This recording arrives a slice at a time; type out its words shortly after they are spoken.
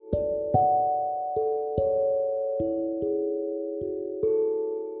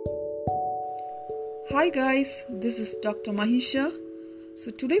Hi guys, this is Dr. Mahisha.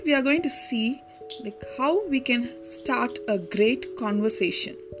 So today we are going to see how we can start a great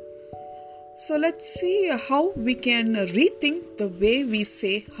conversation. So let's see how we can rethink the way we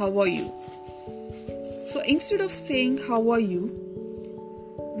say how are you. So instead of saying how are you,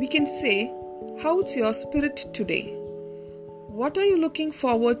 we can say how's your spirit today? What are you looking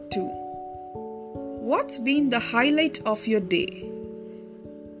forward to? What's been the highlight of your day?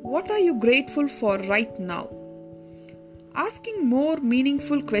 What are you grateful for right now? Asking more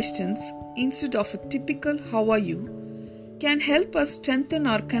meaningful questions instead of a typical how are you can help us strengthen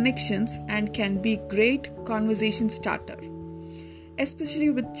our connections and can be a great conversation starter. Especially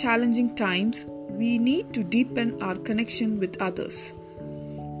with challenging times, we need to deepen our connection with others.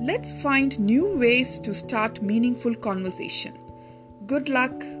 Let's find new ways to start meaningful conversation. Good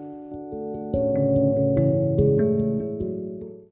luck!